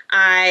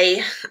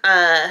 I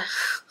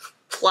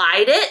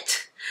plied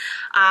it.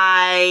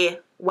 I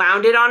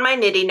wound it on my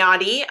nitty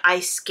knotty. I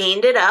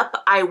skeined it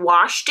up. I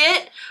washed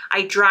it.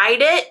 I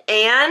dried it,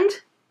 and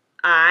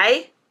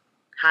I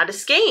had a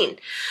skein.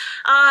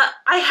 I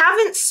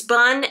haven't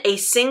spun a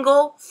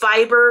single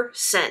fiber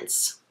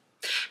since.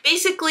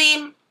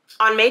 Basically,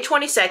 on May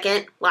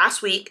 22nd,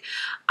 last week,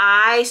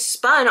 I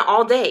spun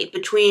all day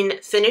between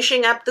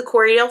finishing up the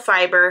Coriadale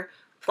fiber,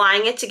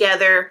 plying it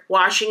together,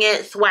 washing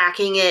it,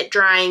 thwacking it,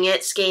 drying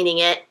it, skeining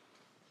it.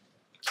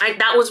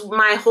 That was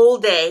my whole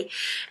day,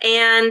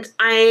 and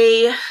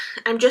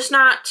I'm just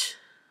not,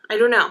 I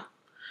don't know.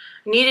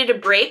 I needed a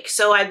break,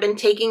 so I've been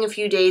taking a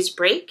few days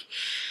break.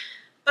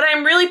 But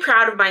I'm really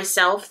proud of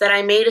myself that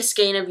I made a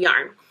skein of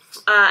yarn.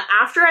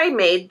 After I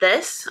made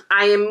this,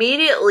 I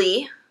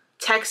immediately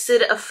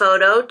texted a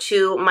photo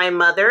to my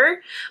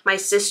mother, my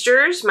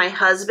sisters, my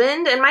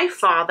husband, and my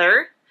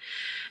father,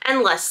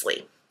 and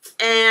Leslie.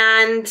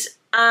 And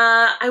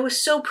I was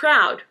so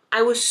proud.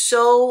 I was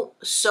so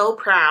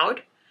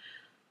proud.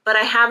 But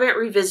I haven't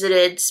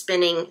revisited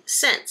spinning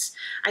since.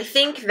 I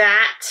think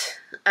that,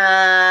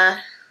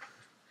 I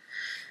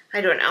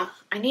don't know.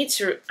 I need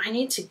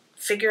to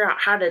figure out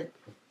how to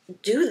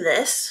do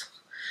this.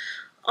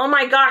 Oh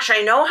my gosh,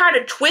 I know how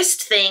to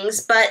twist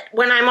things, but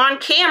when I'm on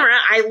camera,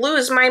 I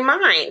lose my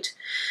mind.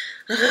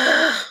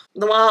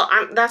 Well,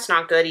 that's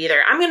not good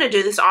either. I'm gonna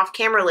do this off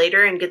camera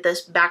later and get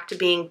this back to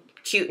being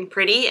cute and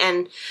pretty,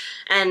 and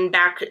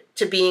back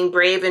to being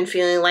brave and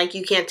feeling like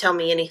you can't tell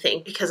me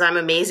anything because I'm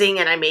amazing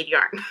and I made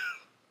yarn.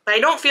 But I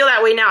don't feel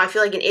that way now. I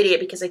feel like an idiot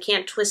because I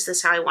can't twist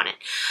this how I want it.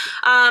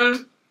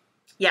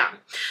 Yeah.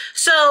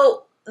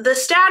 So the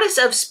status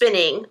of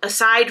spinning,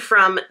 aside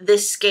from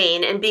this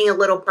skein and being a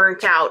little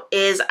burnt out,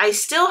 is I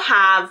still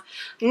have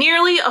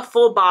nearly a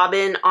full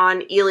bobbin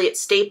on Elliott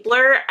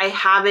stapler. I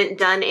haven't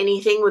done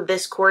anything with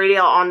this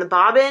Coriadale on the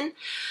bobbin,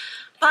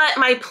 but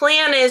my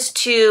plan is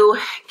to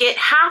get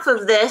half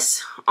of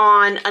this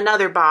on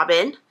another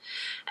bobbin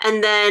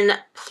and then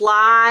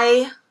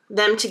ply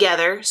them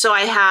together. So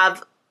I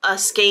have a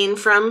skein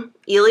from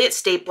Elliott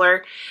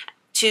stapler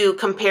to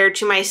compare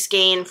to my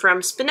skein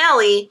from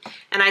Spinelli,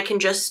 and I can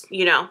just,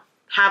 you know,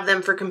 have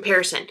them for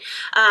comparison.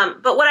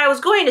 But what I was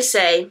going to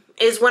say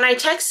is when I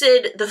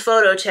texted the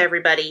photo to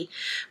everybody,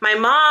 my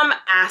mom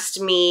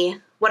asked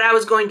me what I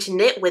was going to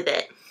knit with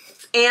it.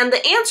 And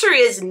the answer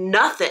is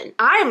nothing.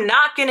 I'm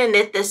not gonna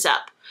knit this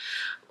up.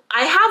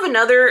 I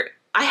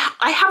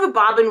have a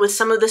bobbin with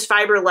some of this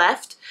fiber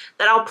left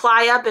that I'll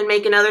ply up and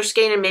make another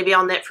skein, and maybe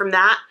I'll knit from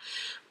that.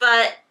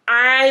 But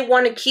I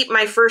want to keep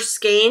my first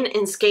skein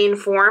in skein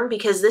form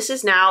because this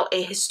is now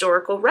a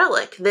historical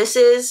relic. This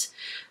is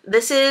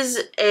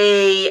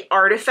an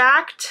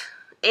artifact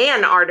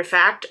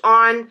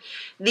on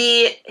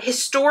the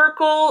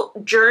historical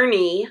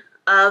journey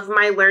of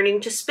my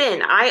learning to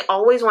spin. I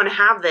always want to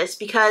have this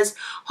because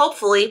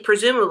hopefully,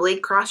 presumably,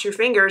 cross your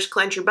fingers,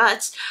 clench your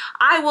butts,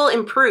 I will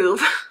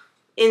improve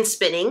in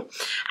spinning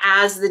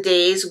as the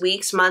days,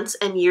 weeks, months,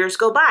 and years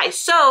go by.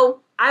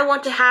 So I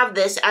want to have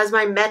this as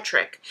my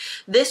metric.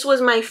 This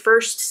was my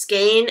first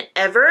skein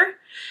ever,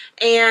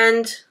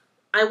 and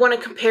I want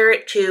to compare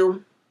it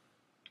to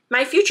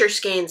my future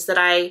skeins that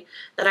I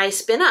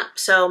spin up.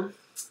 So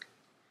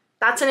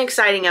that's an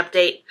exciting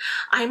update.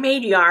 I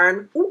made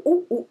yarn. Ooh,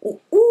 ooh, ooh,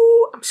 ooh,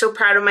 ooh. I'm so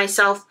proud of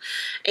myself,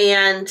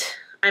 and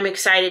I'm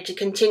excited to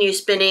continue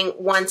spinning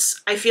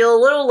once I feel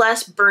a little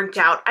less burnt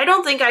out. I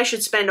don't think I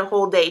should spend a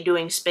whole day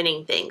doing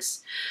spinning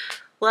things.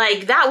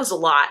 Like, that was a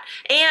lot.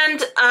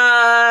 And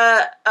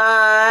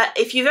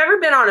if you've ever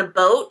been on a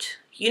boat,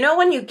 you know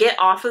when you get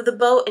off of the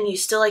boat and you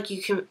still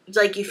you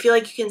feel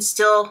like you can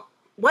still,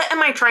 what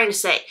am I trying to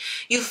say?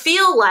 You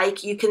feel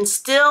like you can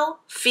still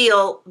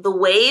feel the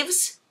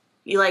waves.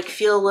 You like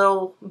feel a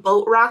little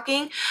boat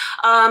rocking.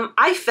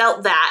 I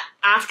felt that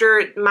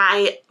after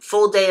my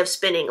full day of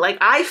spinning. Like,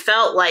 I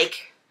felt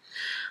like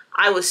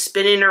I was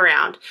spinning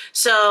around.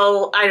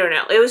 So I don't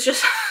know. It was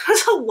just, it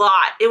was a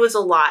lot. It was a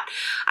lot.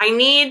 I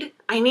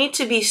need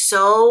to be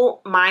so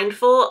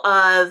mindful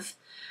of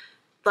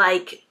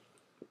like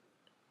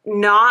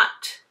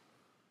not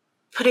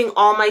putting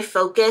all my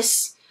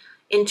focus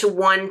into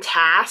one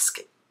task.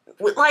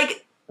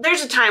 Like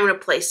there's a time and a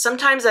place.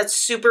 Sometimes that's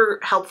super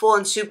helpful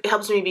and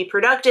helps me be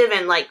productive,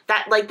 and like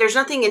that, like there's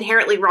nothing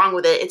inherently wrong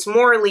with it. It's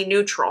morally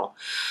neutral.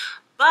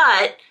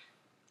 But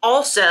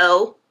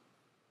also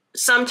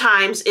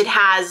sometimes it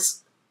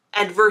has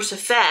adverse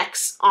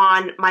effects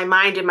on my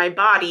mind and my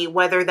body,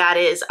 whether that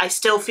is I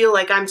still feel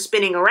like I'm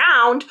spinning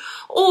around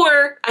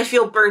or I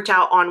feel burnt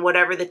out on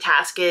whatever the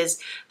task is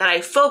that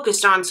I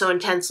focused on so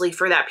intensely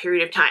for that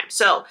period of time.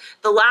 So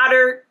the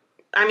latter,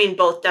 I mean,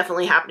 both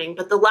definitely happening,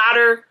 but the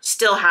latter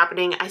still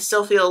happening. I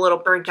still feel a little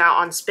burnt out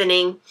on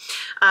spinning,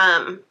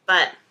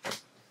 but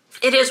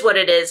it is what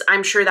it is.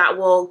 I'm sure that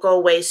will go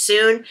away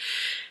soon.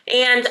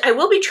 And I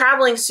will be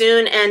traveling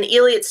soon, and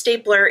Elliot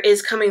Stapler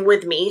is coming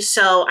with me,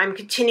 so I'm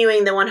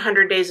continuing the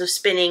 100 Days of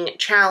Spinning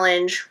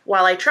challenge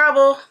while I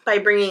travel by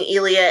bringing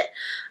Elliot.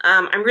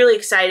 I'm really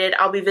excited.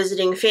 I'll be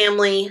visiting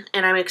family,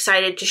 and I'm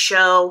excited to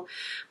show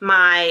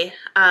my,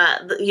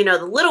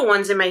 the little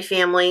ones in my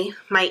family,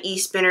 my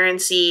e-spinner,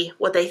 and see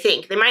what they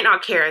think. They might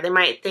not care. They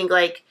might think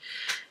like,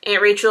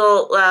 Aunt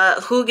Rachel,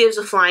 who gives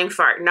a flying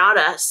fart? Not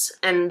us.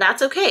 And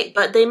that's okay,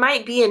 but they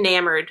might be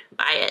enamored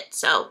by it,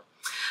 so...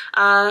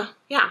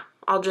 yeah,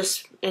 I'll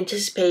just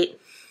anticipate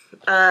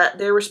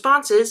their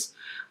responses,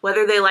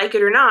 whether they like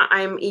it or not.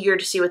 I'm eager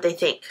to see what they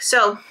think.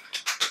 So,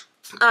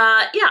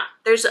 yeah,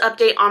 there's an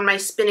update on my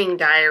spinning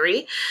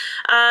diary.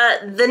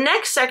 The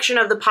next section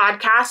of the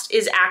podcast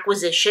is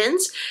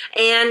acquisitions,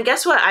 and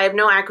guess what? I have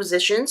no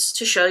acquisitions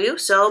to show you,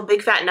 so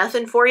big fat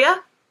nothing for you.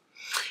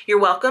 You're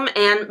welcome,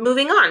 and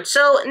moving on.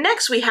 So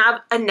next we have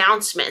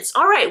announcements.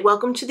 All right,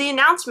 welcome to the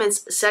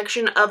announcements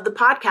section of the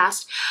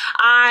podcast.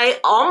 I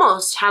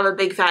almost have a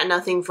big fat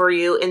nothing for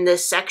you in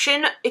this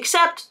section,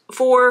 except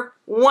for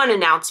one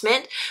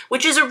announcement,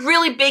 which is a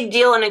really big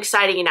deal and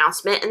exciting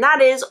announcement, and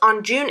that is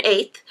on June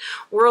 8th,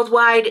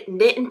 Worldwide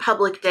Knit in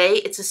Public Day.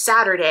 It's a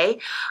Saturday.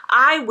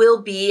 I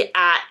will be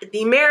at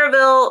the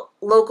Maryville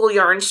local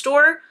yarn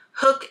store,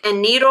 Hook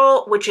and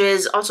Needle, which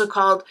is also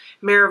called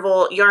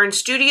Maryville Yarn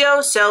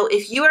Studio. So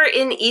if you are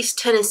in East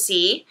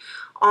Tennessee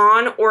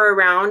on or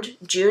around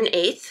June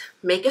 8th,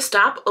 make a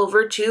stop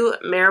over to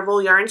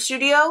Maryville Yarn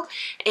Studio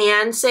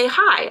and say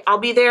hi. I'll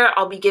be there.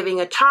 I'll be giving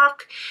a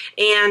talk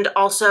and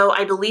also,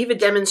 I believe, a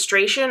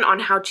demonstration on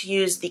how to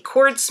use the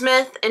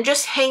cordsmith and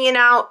just hanging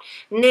out,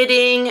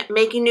 knitting,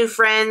 making new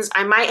friends.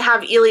 I might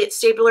have Elliot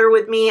Stapler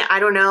with me. I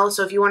don't know.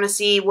 So if you want to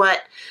see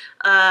what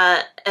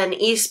an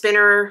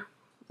e-spinner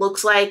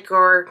looks like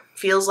or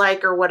feels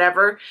like or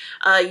whatever,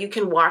 you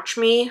can watch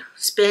me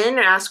spin,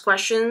 ask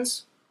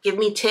questions, give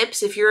me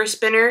tips if you're a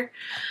spinner,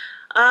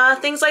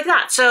 things like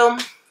that. So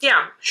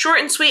yeah,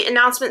 short and sweet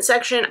announcement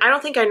section. I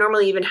don't think I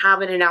normally even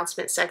have an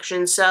announcement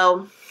section,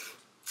 so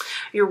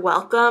you're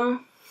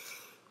welcome.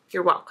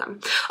 You're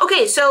welcome.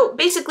 Okay, so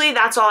basically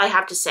that's all I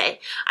have to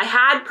say. I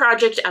had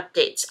project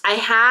updates. I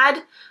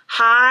had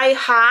high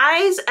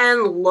highs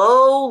and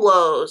low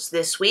lows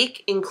this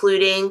week,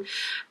 including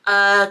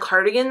a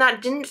cardigan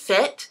that didn't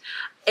fit,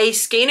 a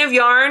skein of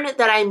yarn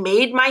that I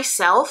made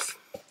myself.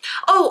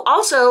 Oh,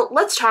 also,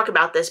 let's talk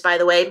about this, by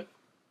the way.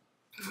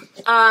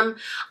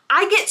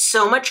 I get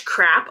so much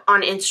crap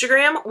on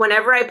Instagram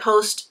whenever I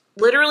post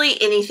literally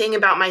anything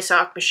about my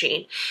sock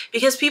machine,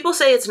 because people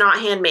say it's not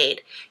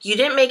handmade. You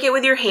didn't make it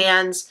with your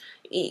hands.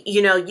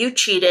 You know, you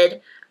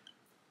cheated.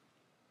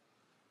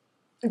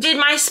 Did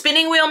my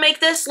spinning wheel make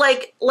this?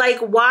 Like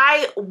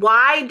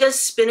why does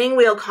spinning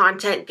wheel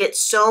content get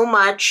so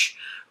much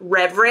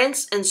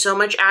reverence and so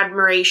much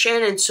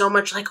admiration and so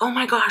much like, oh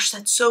my gosh,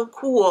 that's so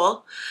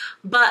cool.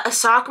 But a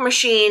sock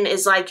machine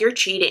is like, you're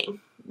cheating.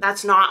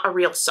 That's not a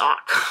real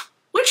sock.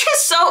 Which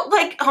is so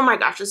like, oh my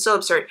gosh, it's so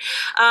absurd.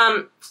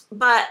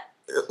 But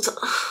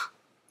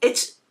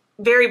it's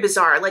very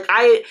bizarre. Like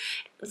I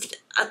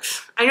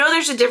know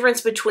there's a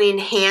difference between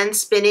hand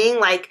spinning,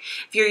 like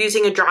if you're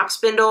using a drop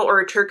spindle or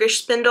a Turkish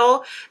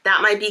spindle,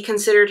 that might be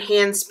considered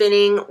hand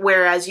spinning,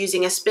 whereas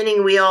using a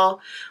spinning wheel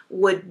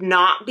would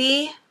not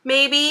be,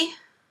 maybe.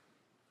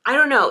 I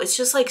don't know. It's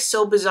just like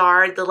so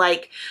bizarre, the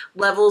like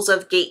levels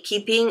of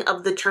gatekeeping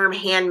of the term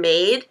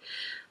handmade.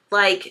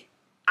 Like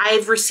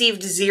I've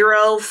received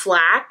zero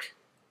flack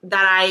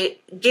that I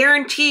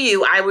guarantee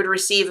you I would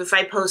receive if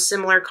I post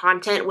similar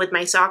content with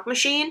my sock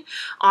machine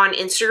on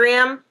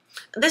Instagram.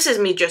 This is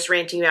me just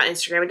ranting about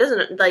Instagram. It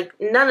doesn't, like,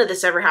 none of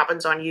this ever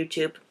happens on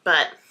YouTube,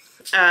 but,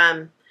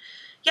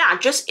 yeah,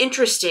 just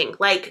interesting,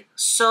 like,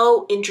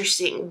 so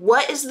interesting.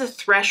 What is the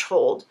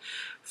threshold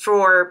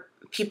for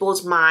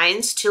people's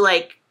minds to,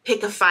 like,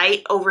 pick a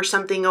fight over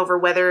something, over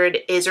whether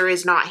it is or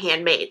is not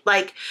handmade?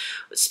 Like,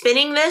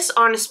 spinning this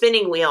on a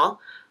spinning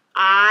wheel,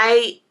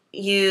 I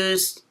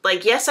use,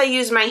 like, yes, I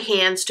use my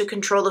hands to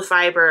control the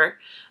fiber,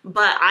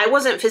 but I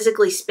wasn't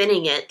physically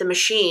spinning it. The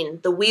machine,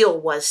 the wheel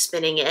was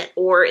spinning it.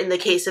 Or in the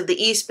case of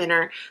the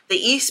e-spinner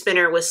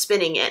was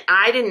spinning it.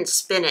 I didn't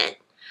spin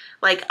it.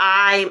 Like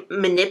I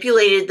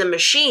manipulated the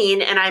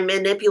machine and I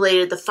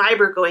manipulated the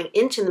fiber going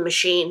into the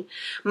machine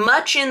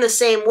much in the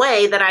same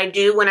way that I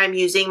do when I'm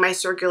using my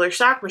circular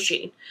sock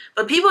machine.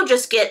 But people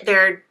just get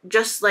their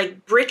just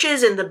like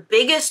britches in the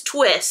biggest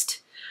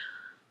twist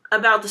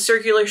about the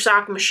circular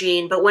sock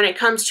machine. But when it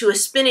comes to a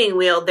spinning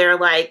wheel, they're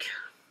like,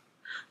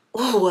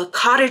 oh, a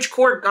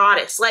cottagecore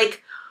goddess.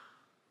 Like,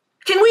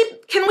 can we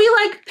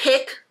like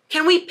pick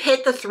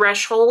the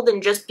threshold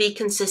and just be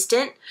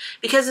consistent?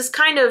 Because it's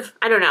kind of,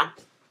 I don't know,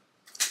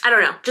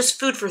 just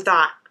food for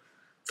thought.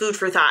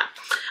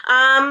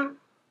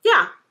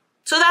 Yeah,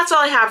 so that's all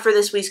I have for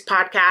this week's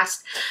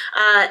podcast.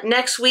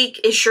 Next week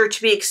is sure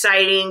to be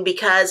exciting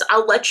because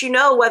I'll let you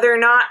know whether or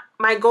not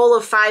my goal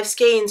of 5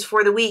 skeins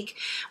for the week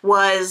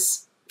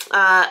was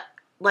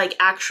like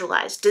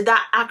actualized. Did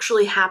that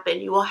actually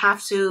happen? You will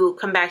have to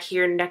come back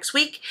here next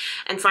week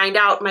and find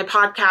out. My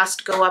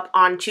podcast go up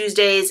on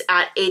Tuesdays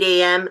at 8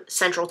 a.m.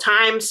 Central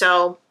Time.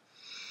 So,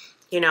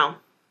 you know,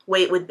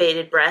 wait with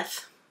bated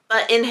breath,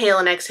 but inhale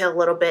and exhale a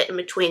little bit in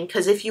between,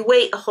 because if you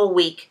wait a whole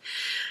week,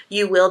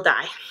 you will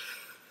die.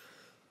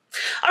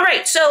 All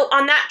right. So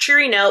on that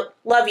cheery note,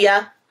 love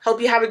ya. Hope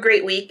you have a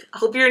great week.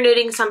 Hope you're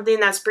knitting something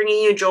that's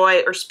bringing you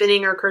joy, or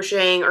spinning or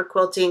crocheting or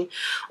quilting.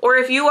 Or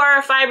if you are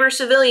a fiber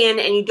civilian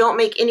and you don't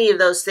make any of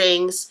those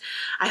things,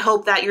 I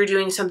hope that you're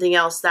doing something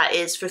else that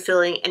is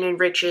fulfilling and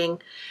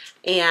enriching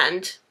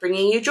and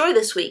bringing you joy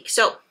this week.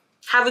 So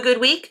have a good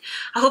week.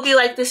 I hope you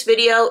liked this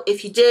video.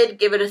 If you did,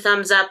 give it a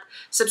thumbs up.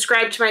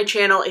 Subscribe to my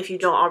channel if you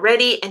don't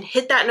already, and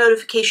hit that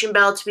notification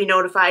bell to be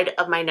notified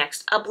of my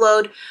next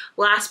upload.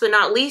 Last but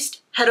not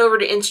least, head over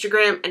to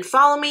Instagram and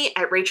follow me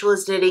at Rachel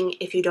is Knitting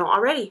if you don't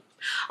already.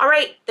 All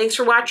right, thanks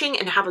for watching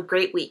and have a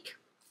great week.